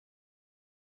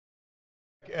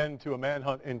End to a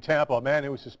manhunt in Tampa. A man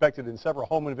who was suspected in several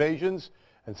home invasions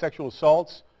and sexual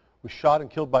assaults was shot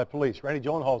and killed by police. Randy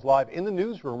Gyllenhaal is live in the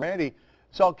newsroom. Randy,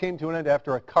 this all came to an end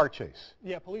after a car chase.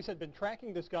 Yeah, police had been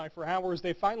tracking this guy for hours.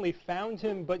 They finally found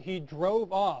him, but he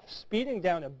drove off, speeding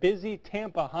down a busy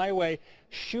Tampa highway,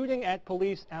 shooting at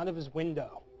police out of his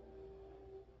window.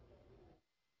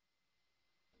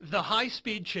 The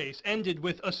high-speed chase ended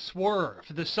with a swerve,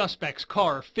 the suspect's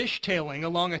car fishtailing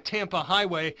along a Tampa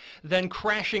highway, then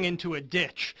crashing into a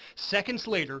ditch. Seconds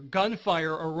later,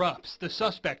 gunfire erupts. The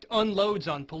suspect unloads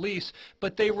on police,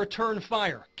 but they return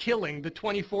fire, killing the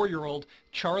 24-year-old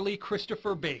Charlie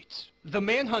Christopher Bates. The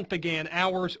manhunt began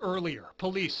hours earlier,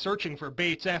 police searching for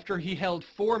Bates after he held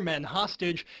 4 men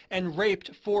hostage and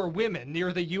raped 4 women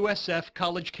near the USF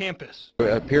college campus. It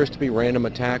appears to be random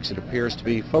attacks. It appears to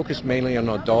be focused mainly on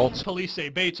adults. Police say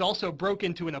Bates also broke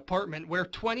into an apartment where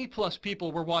 20-plus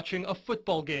people were watching a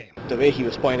football game. The way he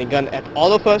was pointing a gun at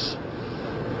all of us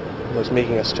was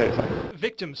making us terrified.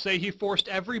 Victims say he forced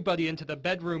everybody into the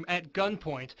bedroom at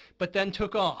gunpoint, but then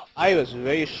took off. I was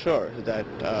very sure that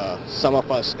some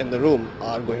of us in the room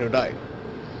are going to die.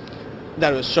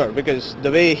 That was sure, because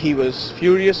the way he was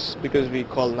furious, because we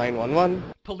called 911.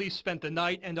 Police spent the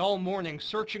night and all morning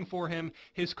searching for him.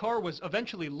 His car was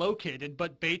eventually located,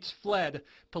 but Bates fled.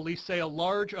 Police say a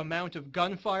large amount of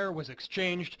gunfire was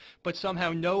exchanged, but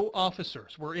somehow no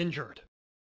officers were injured.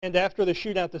 And after the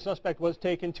shootout, the suspect was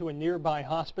taken to a nearby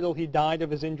hospital. He died of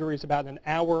his injuries about an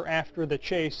hour after the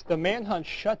chase. The manhunt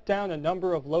shut down a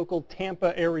number of local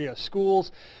Tampa area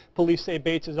schools. Police say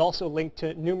Bates is also linked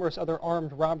to numerous other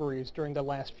armed robberies during the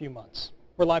last few months.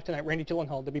 We're live tonight. Randy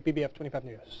Gyllenhaal, WPBF 25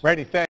 News. Randy, thanks.